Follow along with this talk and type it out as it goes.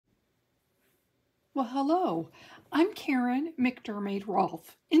Well, hello. I'm Karyn McDermott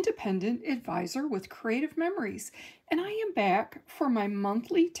Rolfe, independent advisor with Creative Memories, and I am back for my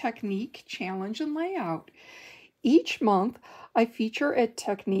monthly technique challenge and layout. Each month, I feature a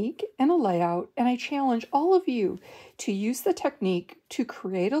technique and a layout, and I challenge all of you to use the technique to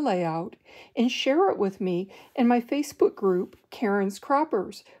create a layout and share it with me in my Facebook group, Karyn's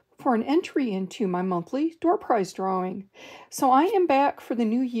Croppers, for an entry into my monthly door prize drawing. So I am back for the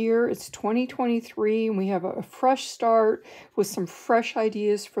new year. It's 2023, and we have a fresh start with some fresh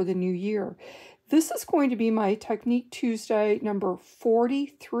ideas for the new year. This is going to be my Technique Tuesday number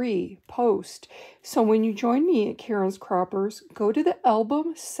 43 post. So when you join me at Karyn's Croppers, go to the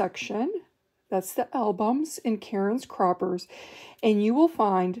album section. That's the albums in Karyn's Croppers. And you will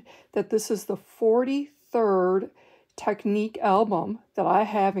find that this is the 43rd technique album that I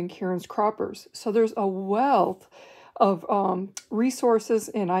have in Karyn's Croppers. So there's a wealth of resources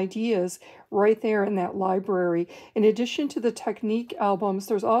and ideas right there in that library. In addition to the technique albums,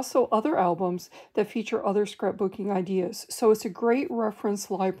 there's also other albums that feature other scrapbooking ideas. So it's a great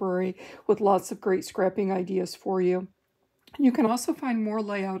reference library with lots of great scrapping ideas for you. You can also find more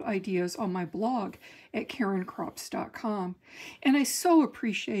layout ideas on my blog at karyncrops.com. And I so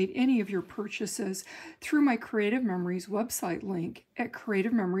appreciate any of your purchases through my Creative Memories website link at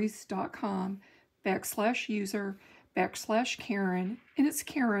creativememories.com/user/Karyn, and it's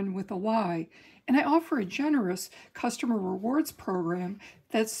Karyn with a Y. And I offer a generous customer rewards program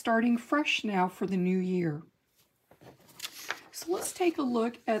that's starting fresh now for the new year. So let's take a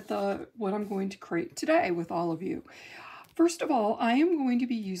look at what I'm going to create today with all of you. First of all, I am going to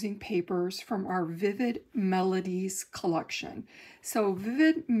be using papers from our Vivid Melodies collection. So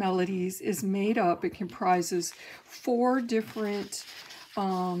Vivid Melodies is made up, it comprises 4 different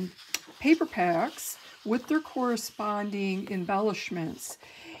paper packs with their corresponding embellishments.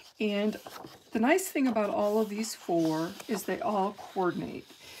 And the nice thing about all of these 4 is they all coordinate.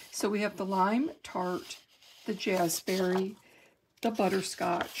 So we have the lime tart, the jazzberry, the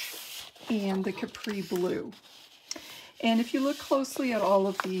butterscotch, and the capri blue. And if you look closely at all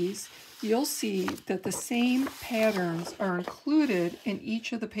of these, you'll see that the same patterns are included in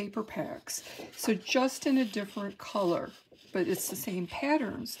each of the paper packs. So just in a different color, but it's the same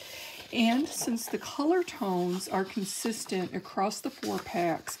patterns. And since the color tones are consistent across the 4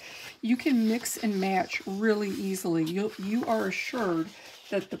 packs, you can mix and match really easily. You are assured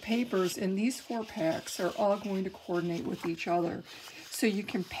that the papers in these 4 packs are all going to coordinate with each other. So you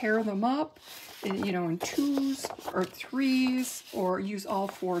can pair them up, in 2s or 3s, or use all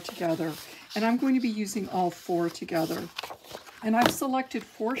 4 together. And I'm going to be using all 4 together. And I've selected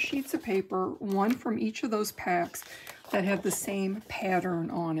 4 sheets of paper, 1 from each of those packs, that have the same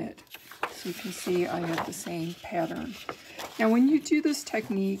pattern on it. So you can see I have the same pattern. Now when you do this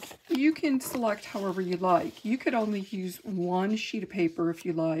technique, you can select however you like. You could only use 1 sheet of paper if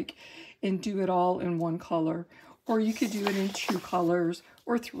you like and do it all in 1 color. Or you could do it in 2 colors,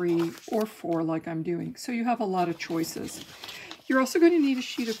 or 3, or 4 like I'm doing. So you have a lot of choices. You're also going to need a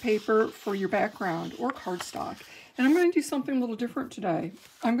sheet of paper for your background or cardstock. And I'm going to do something a little different today.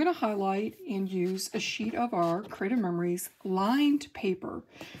 I'm going to highlight and use a sheet of our Creative Memories lined paper.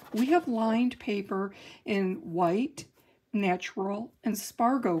 We have lined paper in white, natural, and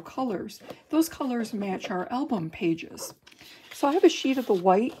Spargo colors. Those colors match our album pages. So I have a sheet of the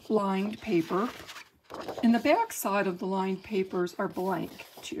white lined paper. And the back side of the lined papers are blank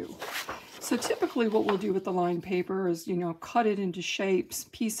too. So typically what we'll do with the lined paper is, cut it into shapes,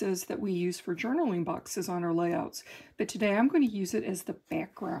 pieces that we use for journaling boxes on our layouts. But today I'm going to use it as the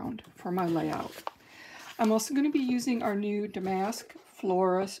background for my layout. I'm also going to be using our new Damask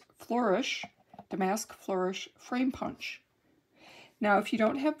Flourish frame punch. Now, if you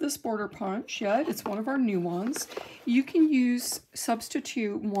don't have this border punch yet, it's one of our new ones. You can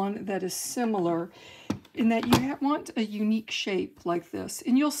substitute one that is similar in that you want a unique shape like this.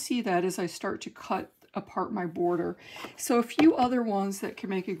 And you'll see that as I start to cut apart my border. So a few other ones that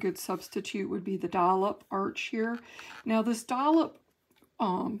can make a good substitute would be the dollop arch here. Now this dollop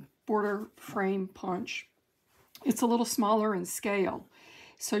border frame punch, it's a little smaller in scale.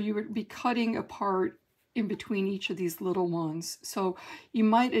 So you would be cutting apart in between each of these little ones. So you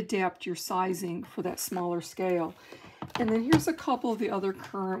might adapt your sizing for that smaller scale. And then here's a couple of the other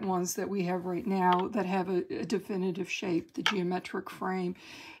current ones that we have right now that have a definitive shape, the geometric frame,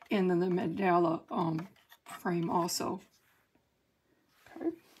 and then the mandala frame also.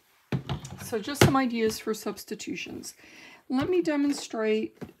 Okay. So just some ideas for substitutions. Let me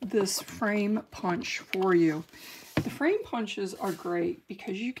demonstrate this frame punch for you. The frame punches are great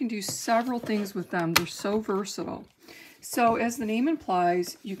because you can do several things with them. They're so versatile. So as the name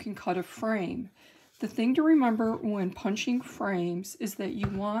implies, you can cut a frame. The thing to remember when punching frames is that you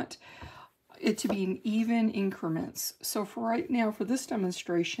want it to be in even increments. So for right now, for this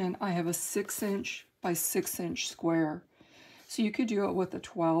demonstration, I have a 6" by 6" square. So you could do it with a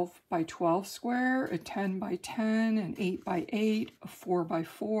 12 by 12 square, a 10 by 10, an 8 by 8, a 4 by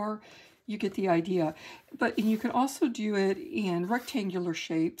 4. You get the idea. But you can also do it in rectangular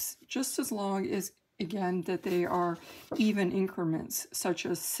shapes, just as long as, again, that they are even increments, such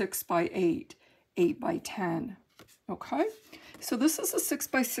as 6 by 8, 8 by 10. Okay? So this is a 6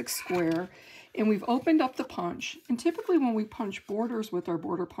 by 6 square, and we've opened up the punch. And typically when we punch borders with our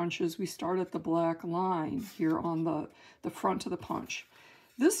border punches, we start at the black line here on the front of the punch.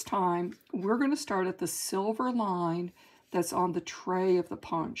 This time, we're going to start at the silver line that's on the tray of the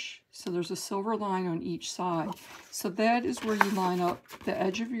punch. So there's a silver line on each side. So that is where you line up the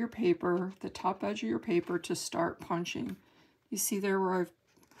edge of your paper, the top edge of your paper, to start punching. You see there where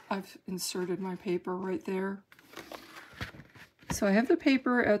I've inserted my paper right there? So I have the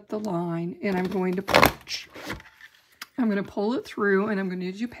paper at the line, and I'm going to punch. I'm going to pull it through, and I'm going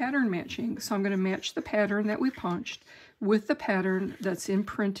to do pattern matching. So I'm going to match the pattern that we punched with the pattern that's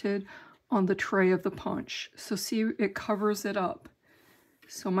imprinted on the tray of the punch. So see, it covers it up.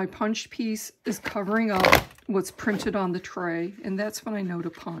 So my punch piece is covering up what's printed on the tray, and that's when I know to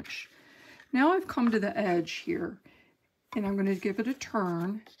punch. Now I've come to the edge here, and I'm going to give it a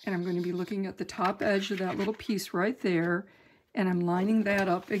turn, and I'm going to be looking at the top edge of that little piece right there, and I'm lining that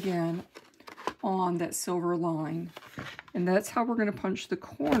up again on that silver line. And that's how we're going to punch the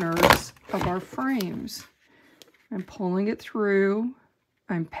corners of our frames. I'm pulling it through.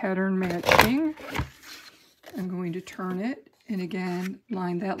 I'm pattern matching. I'm going to turn it, and again,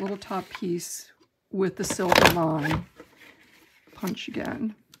 line that little top piece with the silver line. Punch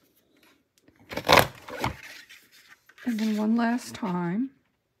again. And then one last time.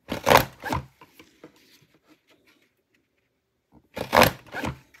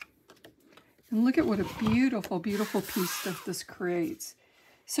 And look at what a beautiful, beautiful piece that this creates.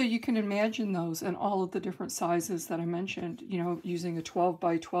 So you can imagine those in all of the different sizes that I mentioned. You know, using a 12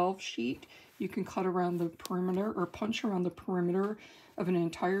 by 12 sheet, you can cut around the perimeter or punch around the perimeter of an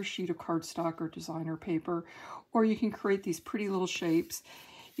entire sheet of cardstock or designer paper. Or you can create these pretty little shapes,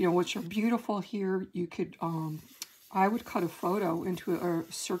 you know, which are beautiful here. You could, I would cut a photo into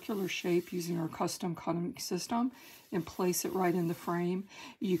a circular shape using our custom cutting system and place it right in the frame.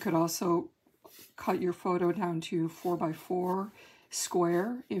 You could also cut your photo down to 4 by 4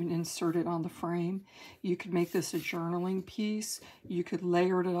 square and insert it on the frame. You could make this a journaling piece. You could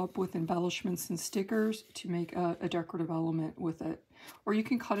layer it up with embellishments and stickers to make a decorative element with it. Or you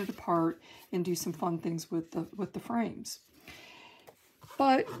can cut it apart and do some fun things with the frames.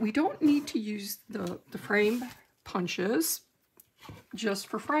 But we don't need to use the frame punches just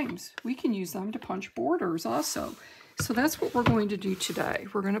for frames. We can use them to punch borders also. So that's what we're going to do today.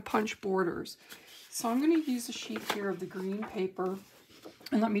 We're going to punch borders. So I'm going to use a sheet here of the green paper,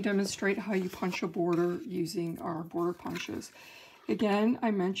 and let me demonstrate how you punch a border using our border punches. Again, I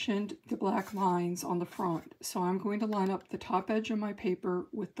mentioned the black lines on the front. So I'm going to line up the top edge of my paper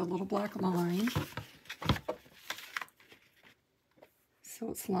with the little black line. So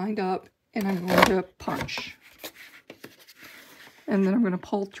it's lined up, and I'm going to punch. And then I'm going to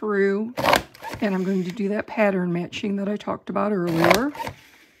pull through, and I'm going to do that pattern matching that I talked about earlier.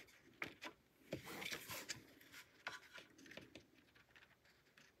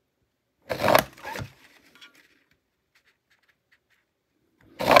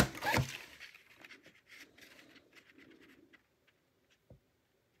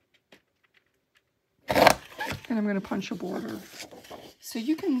 And I'm going to punch a border. So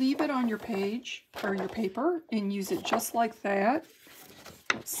you can leave it on your page or your paper and use it just like that.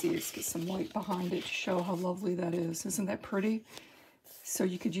 Let's see, let's get some light behind it to show how lovely that is. Isn't that pretty? So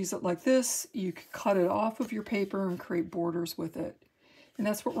you could use it like this. You could cut it off of your paper and create borders with it. And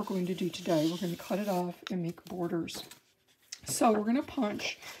that's what we're going to do today. We're going to cut it off and make borders. So we're going to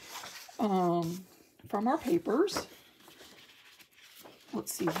punch from our papers.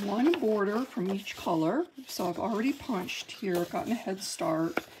 Let's see, one border from each color. So I've already punched here. I've gotten a head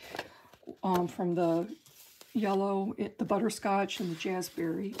start from the yellow, the butterscotch, and the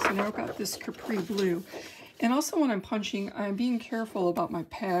jazzberry. So now I've got this capri blue. And also when I'm punching, I'm being careful about my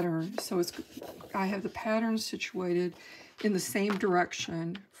pattern. So I have the pattern situated in the same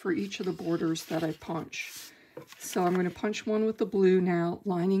direction for each of the borders that I punch. So I'm going to punch one with the blue now,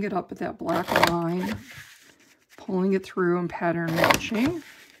 lining it up with that black line, pulling it through and pattern matching.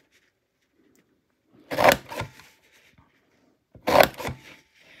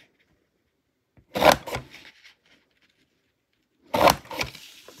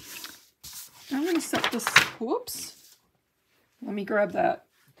 I'm going to set this, whoops, let me grab that.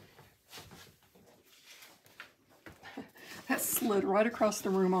 That slid right across the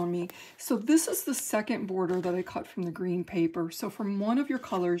room on me. So this is the second border that I cut from the green paper. So from one of your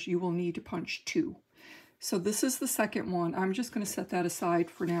colors, you will need to punch 2. So this is the second one. I'm just going to set that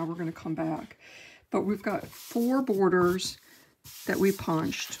aside for now. We're going to come back. But we've got 4 borders that we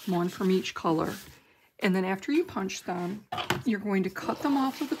punched, 1 from each color. And then after you punch them, you're going to cut them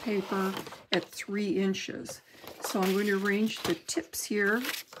off of the paper at 3 inches. So I'm going to arrange the tips here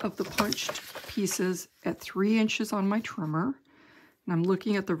of the punched pieces at 3 inches on my trimmer. And I'm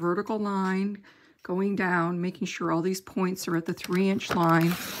looking at the vertical line going down, making sure all these points are at the 3-inch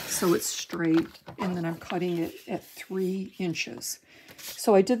line so it's straight. And then I'm cutting it at 3 inches.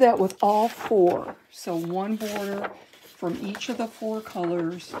 So I did that with all 4. So 1 border from each of the 4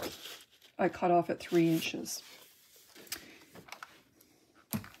 colors I cut off at 3 inches.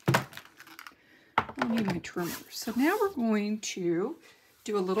 I need my trimmer. So now we're going to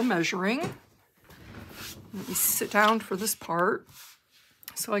do a little measuring. Let me sit down for this part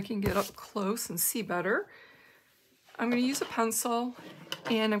so I can get up close and see better. I'm going to use a pencil,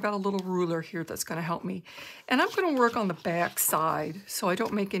 and I've got a little ruler here that's going to help me. And I'm going to work on the back side so I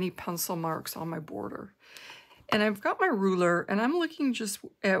don't make any pencil marks on my border. And I've got my ruler, and I'm looking just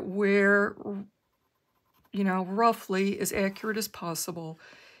at where, you know, roughly as accurate as possible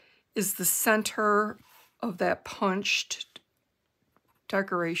is the center of that punched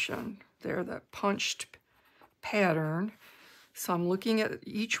decoration there, that punched pattern. So I'm looking at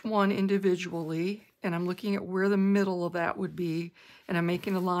each one individually, and I'm looking at where the middle of that would be, and I'm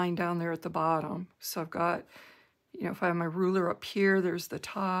making a line down there at the bottom. So I've got, you know, if I have my ruler up here, there's the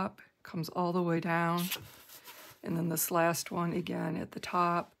top, comes all the way down, and then this last one again at the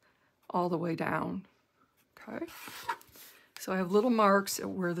top, all the way down, okay? So I have little marks at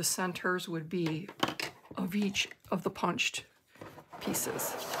where the centers would be of each of the punched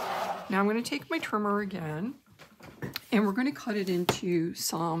pieces. Now I'm going to take my trimmer again, and we're going to cut it into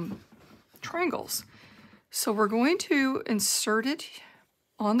some triangles. So we're going to insert it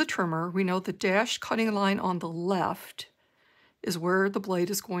on the trimmer. We know the dashed cutting line on the left is where the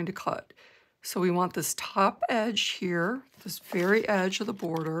blade is going to cut. So we want this top edge here, this very edge of the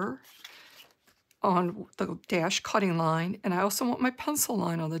border, on the dash cutting line, and I also want my pencil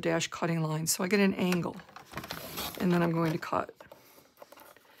line on the dash cutting line so I get an angle, and then I'm going to cut.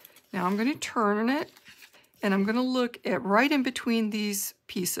 Now I'm going to turn it, and I'm going to look at right in between these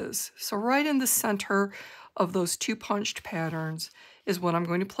pieces. So right in the center of those 2 punched patterns is what I'm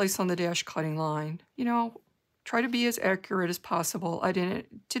going to place on the dash cutting line. You know, try to be as accurate as possible. I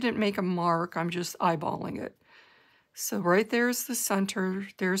didn't make a mark, I'm just eyeballing it. So right there's the center,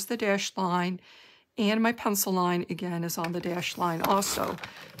 there's the dash line, and my pencil line, again, is on the dash line also.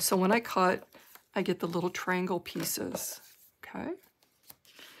 So when I cut, I get the little triangle pieces, okay?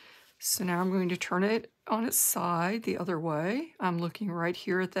 So now I'm going to turn it on its side the other way. I'm looking right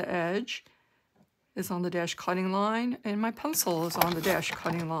here at the edge, is on the dash cutting line, and my pencil is on the dash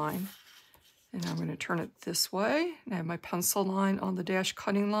cutting line. And I'm going to turn it this way, and I have my pencil line on the dash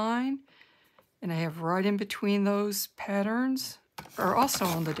cutting line, and I have right in between those patterns, are also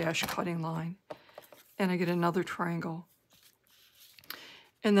on the dash cutting line. And I get another triangle.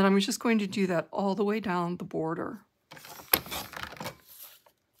 And then I'm just going to do that all the way down the border.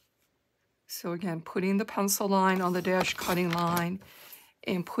 So again, putting the pencil line on the dash cutting line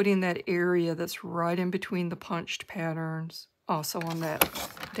and putting that area that's right in between the punched patterns also on that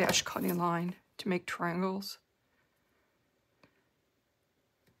dash cutting line to make triangles.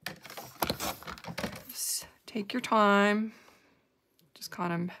 Just take your time. Just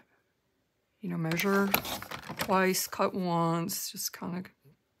kind of, you know, measure twice, cut once, just kind of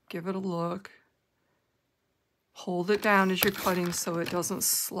give it a look. Hold it down as you're cutting so it doesn't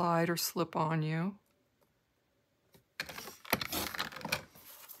slide or slip on you.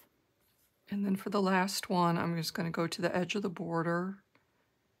 And then for the last one, I'm just going to go to the edge of the border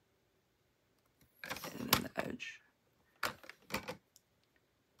and then the edge.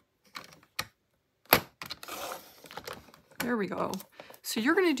 There we go. So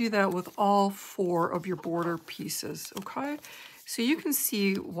you're going to do that with all 4 of your border pieces, okay? So you can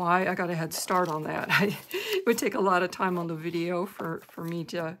see why I got a head start on that. It would take a lot of time on the video for me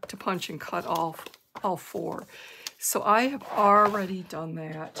to punch and cut all 4. So I have already done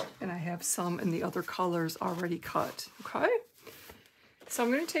that, and I have some in the other colors already cut, okay? So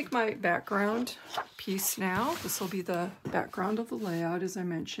I'm going to take my background piece now. This will be the background of the layout, as I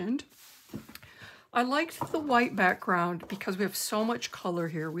mentioned. I liked the white background because we have so much color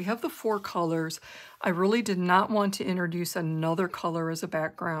here. We have the 4 colors. I really did not want to introduce another color as a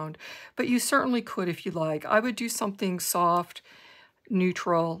background, but you certainly could if you like. I would do something soft,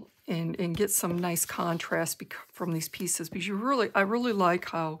 neutral, and get some nice contrast from these pieces, because I really like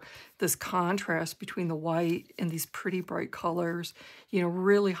how this contrast between the white and these pretty bright colors, you know,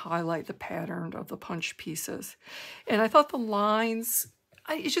 really highlight the pattern of the punch pieces. And I thought the lines,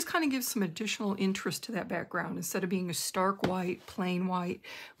 it just kind of gives some additional interest to that background. Instead of being a stark white, plain white,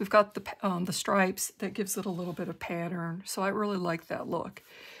 we've got the stripes that gives it a little bit of pattern. So I really like that look.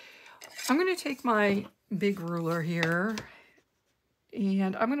 I'm going to take my big ruler here,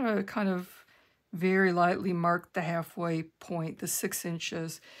 and I'm going to kind of very lightly mark the halfway point, the 6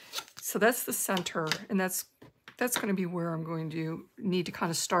 inches. So that's the center, and that's going to be where I'm going to need to kind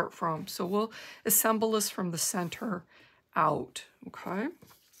of start from. So we'll assemble this from the center out, okay?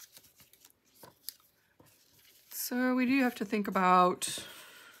 So we do have to think about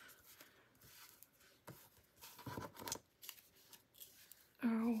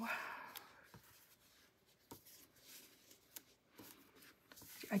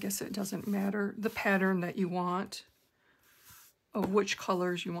I guess it doesn't matter the pattern that you want, of which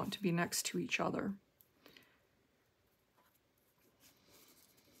colors you want to be next to each other.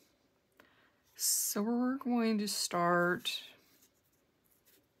 So we're going to start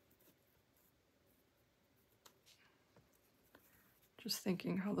just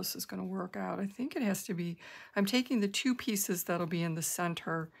thinking how this is going to work out. I think it has to be, I'm taking the 2 pieces that'll be in the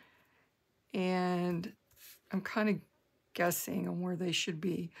center, and I'm kind of guessing on where they should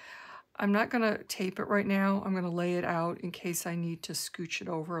be. I'm not going to tape it right now. I'm going to lay it out in case I need to scooch it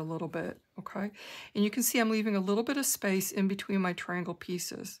over a little bit, okay? And you can see I'm leaving a little bit of space in between my triangle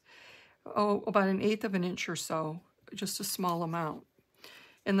pieces. Oh, about 1/8 of an inch or so, just a small amount.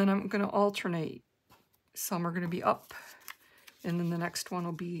 And then I'm going to alternate. Some are going to be up, and then the next one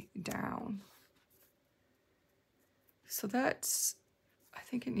will be down. So that's, I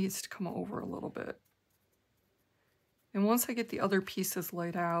think it needs to come over a little bit. And once I get the other pieces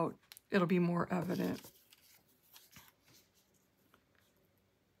laid out, it'll be more evident.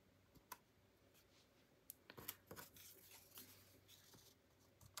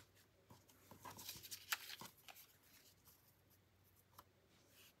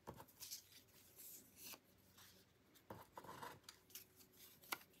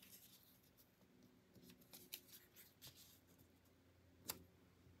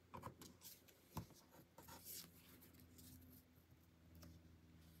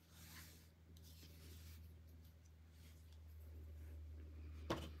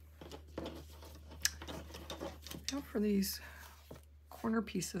 Now for these corner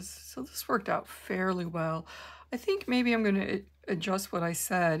pieces. So this worked out fairly well. I think maybe I'm going to adjust what I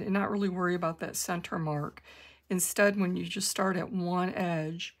said and not really worry about that center mark. Instead, when you just start at one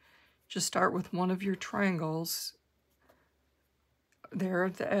edge, just start with one of your triangles there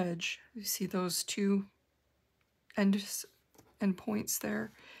at the edge. You see those 2 end points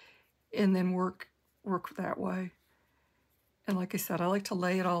there, and then work that way. And like I said, I like to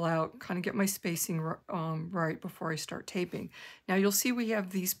lay it all out, kind of get my spacing right before I start taping. Now you'll see we have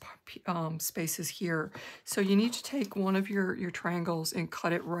these spaces here. So you need to take one of your triangles and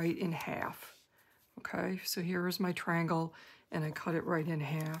cut it right in half. Okay, so here is my triangle, and I cut it right in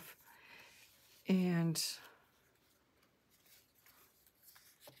half. And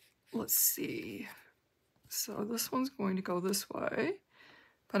let's see. So this one's going to go this way.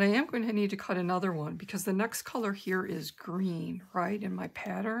 But I am going to need to cut another one because the next color here is green, right, in my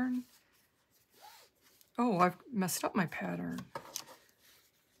pattern. Oh, I've messed up my pattern.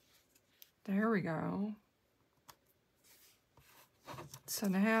 There we go. So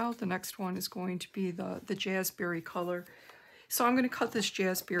now the next one is going to be the jazzberry color. So I'm going to cut this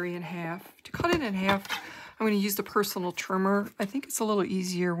jazzberry in half. To cut it in half, I'm going to use the personal trimmer. I think it's a little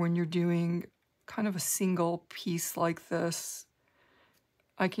easier when you're doing kind of a single piece like this.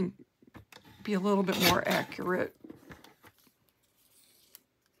 I can be a little bit more accurate.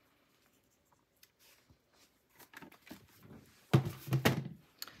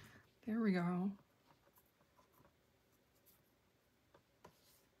 There we go.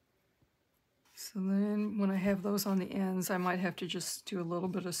 So then when I have those on the ends, I might have to just do a little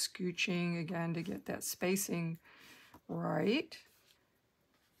bit of scooching again to get that spacing right.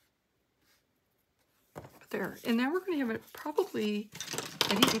 There. And now we're going to have it probably,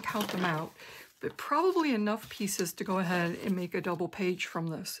 I didn't count them out, but probably enough pieces to go ahead and make a double page from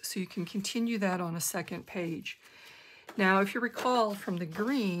this. So you can continue that on a second page. Now, if you recall from the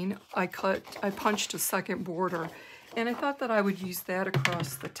green, I punched a second border, and I thought that I would use that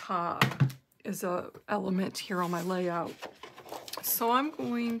across the top as a element here on my layout. So I'm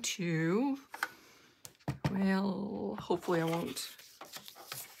going to, well, hopefully I won't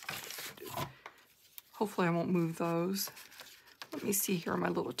move those. Let me see here on my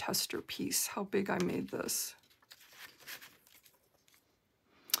little tester piece how big I made this.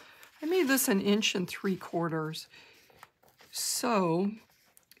 I made this 1 3/4 inches. So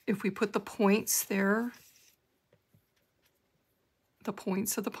if we put the points there, the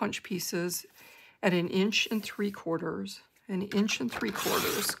points of the punch pieces at 1 3/4 inches, 1 3/4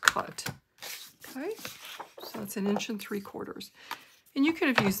 inches cut. Okay, so that's 1 3/4 inches. And you could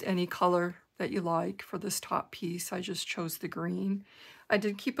have used any color that you like for this top piece. I just chose the green. I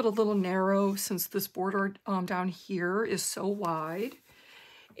did keep it a little narrow since this border down here is so wide.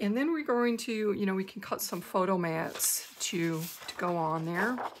 And then we're going to, you know, we can cut some photo mats to go on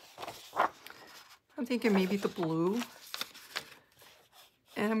there. I'm thinking maybe the blue.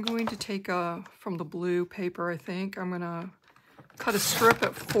 And I'm going to take from the blue paper, I think. I'm going to cut a strip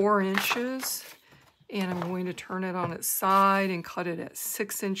at 4 inches. And I'm going to turn it on its side and cut it at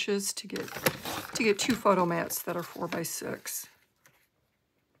 6 inches to get 2 photo mats that are 4 by 6.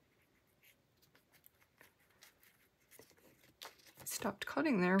 Stopped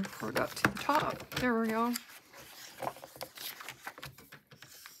cutting there before it got to the top. There we go.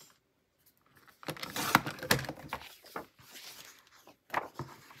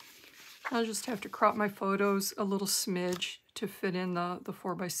 I'll just have to crop my photos a little smidge to fit in the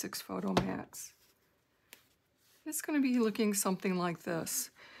 4 by 6 photo mats. It's going to be looking something like this.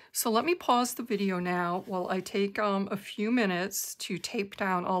 So let me pause the video now while I take a few minutes to tape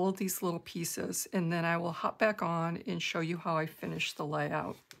down all of these little pieces, and then I will hop back on and show you how I finish the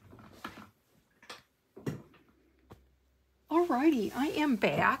layout. Alrighty, I am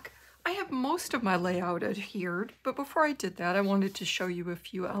back. I have most of my layout adhered, but before I did that, I wanted to show you a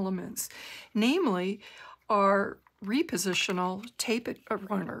few elements, namely our repositional tape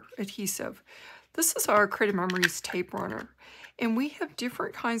runner adhesive. This is our Creative Memories tape runner, and we have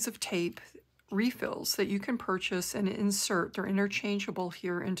different kinds of tape refills that you can purchase and insert. They're interchangeable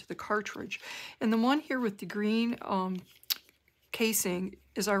here into the cartridge. And the one here with the green casing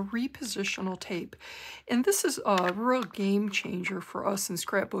is our repositional tape. And this is a real game changer for us in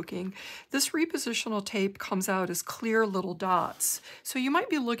scrapbooking. This repositional tape comes out as clear little dots. So you might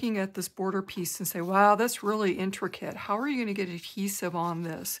be looking at this border piece and say, wow, that's really intricate. How are you going to get adhesive on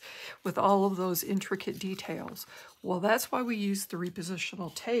this with all of those intricate details? Well, that's why we use the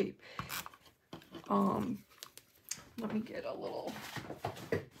repositional tape. Let me get a little,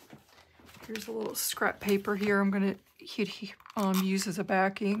 here's a little scrap paper here I'm going to use as a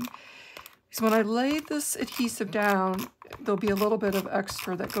backing. So when I lay this adhesive down, there'll be a little bit of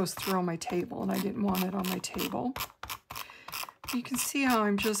extra that goes through on my table, and I didn't want it on my table. You can see how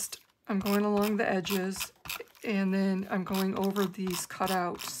I'm going along the edges, and then I'm going over these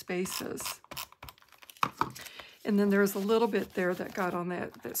cutout spaces. And then there's a little bit there that got on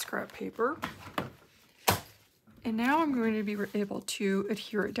that scrap paper. And now I'm going to be able to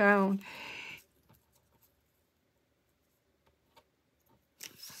adhere it down.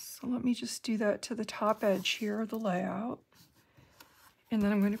 So let me just do that to the top edge here of the layout. And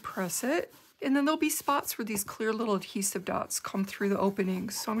then I'm going to press it. And then there'll be spots where these clear little adhesive dots come through the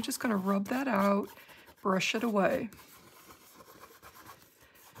openings. So I'm just going to rub that out, brush it away.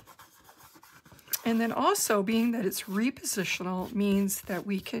 And then also, being that it's repositional means that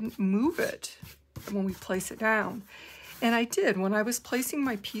we can move it when we place it down. And I did. When I was placing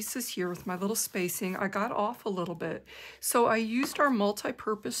my pieces here with my little spacing, I got off a little bit. So I used our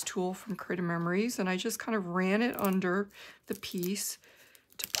multi-purpose tool from Creative Memories, and I just kind of ran it under the piece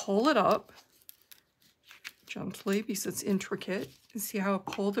to pull it up gently because it's intricate. And see how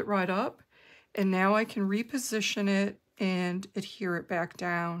I pulled it right up? And now I can reposition it and adhere it back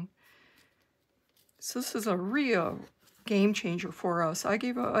down. So this is a real game changer for us. I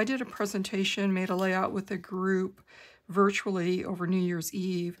did a presentation, made a layout with a group virtually over New Year's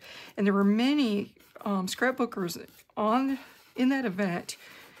Eve, and there were many scrapbookers in that event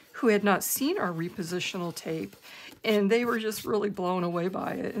who had not seen our repositional tape, and they were just really blown away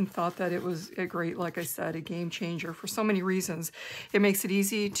by it and thought that it was a great, like I said, a game changer for so many reasons. It makes it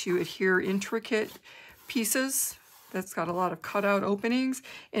easy to adhere intricate pieces that's got a lot of cutout openings,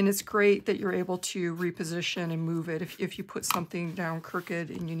 and it's great that you're able to reposition and move it if you put something down crooked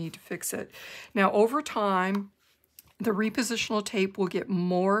and you need to fix it. Now, over time, the repositional tape will get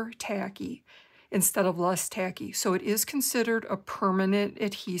more tacky instead of less tacky. So it is considered a permanent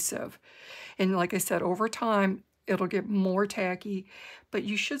adhesive. And like I said, over time, it'll get more tacky, but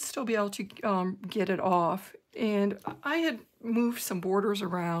you should still be able to get it off. And I had moved some borders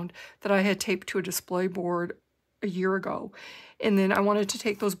around that I had taped to a display board a year ago. And then I wanted to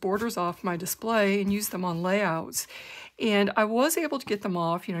take those borders off my display and use them on layouts. And I was able to get them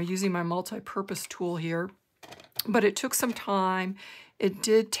off, you know, using my multi-purpose tool here, but it took some time. It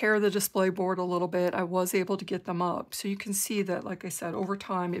did tear the display board a little bit. I was able to get them up. So you can see that, like I said, over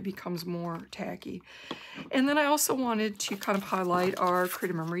time it becomes more tacky. And then I also wanted to kind of highlight our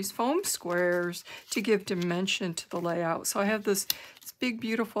Creative Memories foam squares to give dimension to the layout. So I have this big,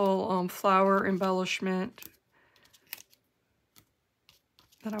 beautiful flower embellishment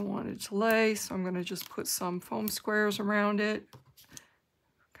that I wanted to lay. So I'm going to just put some foam squares around it.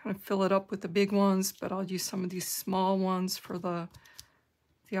 Kind of fill it up with the big ones, but I'll use some of these small ones for the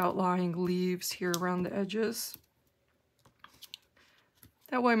outlying leaves here around the edges.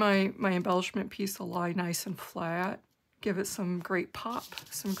 That way my embellishment piece will lie nice and flat, give it some great pop,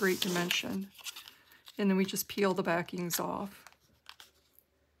 some great dimension. And then we just peel the backings off.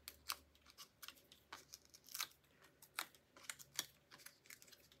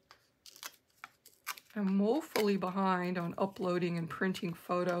 I'm woefully behind on uploading and printing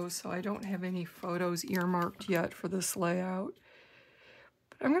photos, so I don't have any photos earmarked yet for this layout.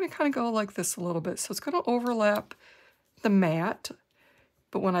 But I'm going to kind of go like this a little bit. So it's going to overlap the mat,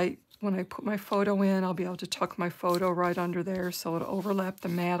 but when I put my photo in, I'll be able to tuck my photo right under there, so it'll overlap the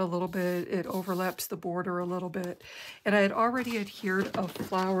mat a little bit. It overlaps the border a little bit. And I had already adhered a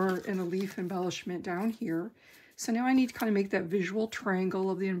flower and a leaf embellishment down here. So now I need to kind of make that visual triangle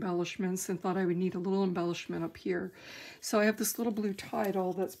of the embellishments, and thought I would need a little embellishment up here. So I have this little blue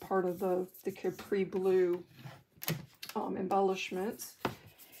title that's part of the Capri Blue embellishments.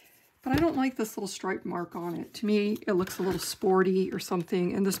 But I don't like this little stripe mark on it. To me, it looks a little sporty or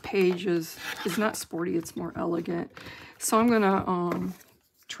something, and this page is not sporty, it's more elegant. So I'm gonna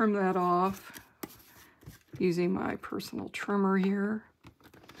trim that off using my personal trimmer here.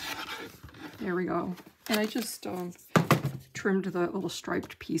 There we go. And I just trimmed the little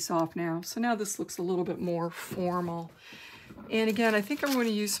striped piece off now. So now this looks a little bit more formal. And again, I think I'm going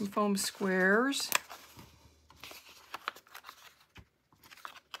to use some foam squares.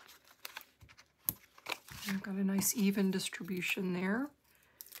 I've got a nice even distribution there.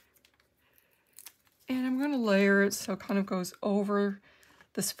 And I'm going to layer it so it kind of goes over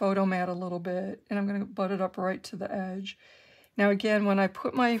this photo mat a little bit. And I'm going to butt it up right to the edge. Now again, when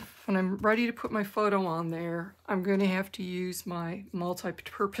I'm ready to put my photo on there, I'm going to have to use my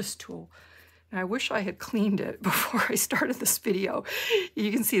multi-purpose tool. And I wish I had cleaned it before I started this video.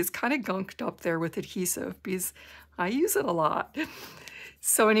 You can see it's kind of gunked up there with adhesive because I use it a lot.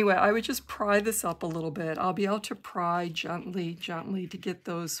 So anyway, I would just pry this up a little bit. I'll be able to pry gently to get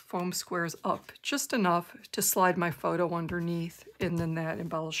those foam squares up just enough to slide my photo underneath, and then that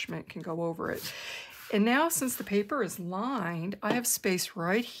embellishment can go over it. And now, since the paper is lined, I have space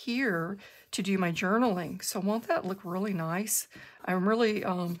right here to do my journaling. So won't that look really nice? I'm really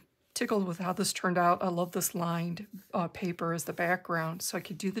tickled with how this turned out. I love this lined paper as the background, so I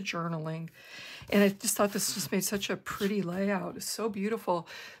could do the journaling. And I just thought this just made such a pretty layout. It's so beautiful.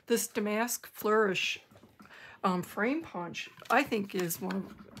 This Damask Flourish frame punch, I think, is one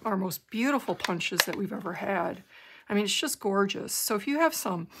of our most beautiful punches that we've ever had. I mean, it's just gorgeous. So if you have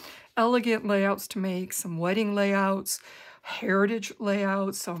some elegant layouts to make, some wedding layouts, heritage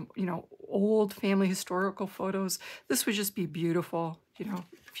layouts, some, you know, old family historical photos, this would just be beautiful, you know,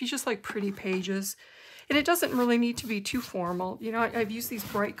 if you just like pretty pages. And it doesn't really need to be too formal. You know, I've used these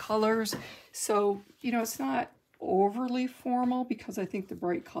bright colors, so, you know, it's not overly formal because I think the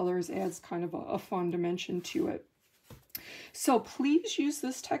bright colors adds kind of a fun dimension to it. So please use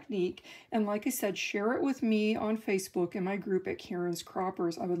this technique, and like I said, share it with me on Facebook in my group at Karyn's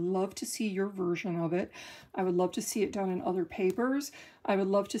Croppers. I would love to see your version of it. I would love to see it done in other papers. I would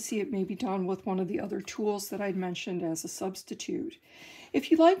love to see it maybe done with one of the other tools that I'd mentioned as a substitute. If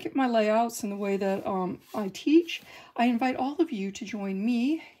you like my layouts and the way that I teach, I invite all of you to join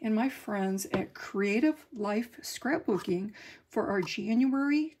me and my friends at Creative Life Scrapbooking for our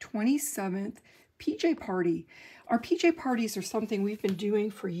January 27th PJ party. Our PJ parties are something we've been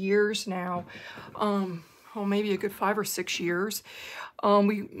doing for years now, maybe a good 5 or 6 years.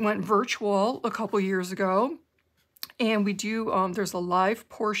 We went virtual a couple years ago, and we do, there's a live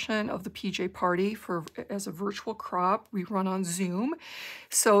portion of the PJ party as a virtual crop. We run on Zoom.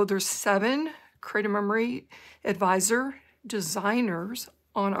 So there's 7 Creative Memory Advisor designers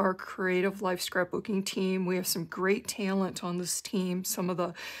on our Creative Life Scrapbooking team. We have some great talent on this team, some of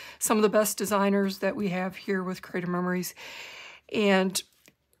the best designers that we have here with Creative Memories. And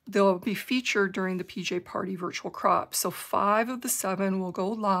they'll be featured during the PJ Party virtual crop. So 5 of the 7 will go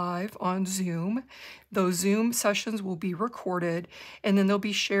live on Zoom. Those Zoom sessions will be recorded, and then they'll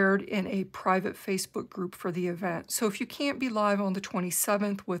be shared in a private Facebook group for the event. So if you can't be live on the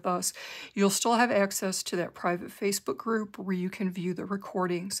 27th with us, you'll still have access to that private Facebook group where you can view the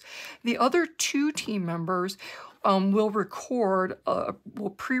recordings. The other 2 team members will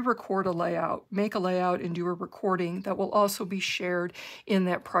pre-record a layout, make a layout and do a recording that will also be shared in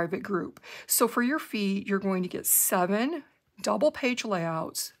that private group. So for your fee, you're going to get 7 double-page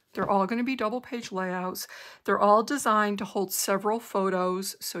layouts. They're all going to be double-page layouts. They're all designed to hold several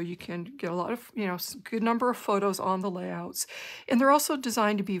photos, so you can get a lot of, a good number of photos on the layouts. And they're also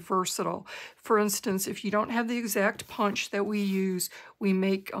designed to be versatile. For instance, if you don't have the exact punch that we use, we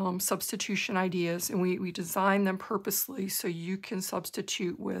make substitution ideas, and we design them purposely so you can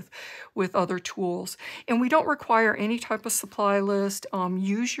substitute with other tools. And we don't require any type of supply list.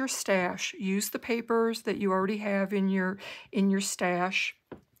 Use your stash. Use the papers that you already have in your stash.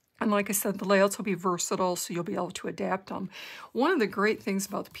 And like I said, the layouts will be versatile, so you'll be able to adapt them. One of the great things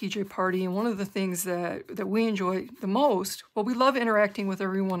about the PJ Party, and one of the things that we enjoy the most, well, we love interacting with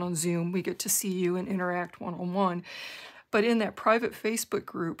everyone on Zoom. We get to see you and interact one-on-one. But in that private Facebook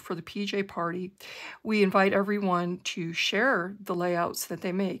group for the PJ Party, we invite everyone to share the layouts that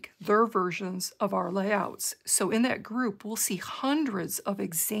they make, their versions of our layouts. So in that group, we'll see hundreds of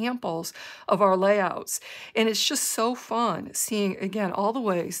examples of our layouts. And it's just so fun seeing, again, all the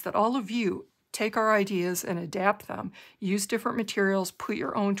ways that all of you take our ideas and adapt them, use different materials, put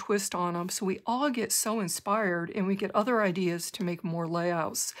your own twist on them, so we all get so inspired and we get other ideas to make more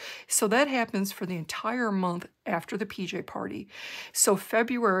layouts. So that happens for the entire month after the PJ Party. So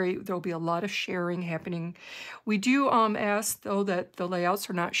February, there'll be a lot of sharing happening. We do ask, though, that the layouts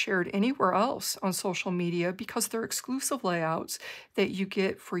are not shared anywhere else on social media because they're exclusive layouts that you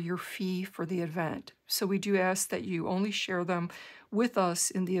get for your fee for the event. So we do ask that you only share them with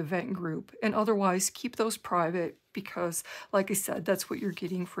us in the event group, and otherwise keep those private because, like I said, that's what you're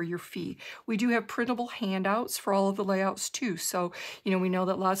getting for your fee. We do have printable handouts for all of the layouts too. So, we know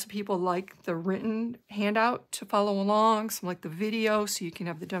that lots of people like the written handout to follow along, some like the video so you can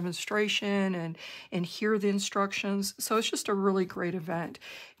have the demonstration and hear the instructions. So it's just a really great event.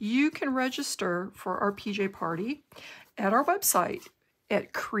 You can register for our PJ Party at our website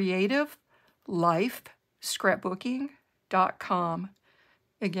at creativelifescrapbooking.com.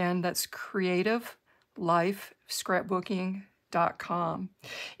 Again, that's creativelifescrapbooking.com.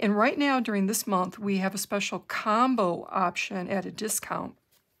 And right now, during this month, we have a special combo option at a discount.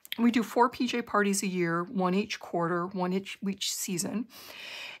 We do 4 PJ Parties a year, 1 each quarter, 1 each season.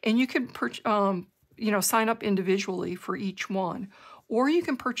 And you can sign up individually for each one. Or you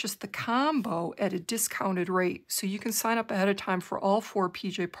can purchase the combo at a discounted rate. So you can sign up ahead of time for all 4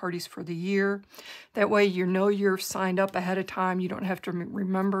 PJ Parties for the year. That way you're signed up ahead of time. You don't have to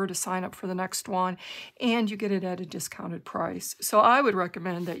remember to sign up for the next one. And you get it at a discounted price. So I would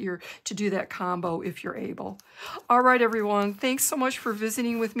recommend that to do that combo if you're able. All right, everyone. Thanks so much for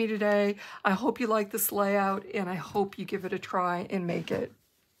visiting with me today. I hope you like this layout, and I hope you give it a try and make it.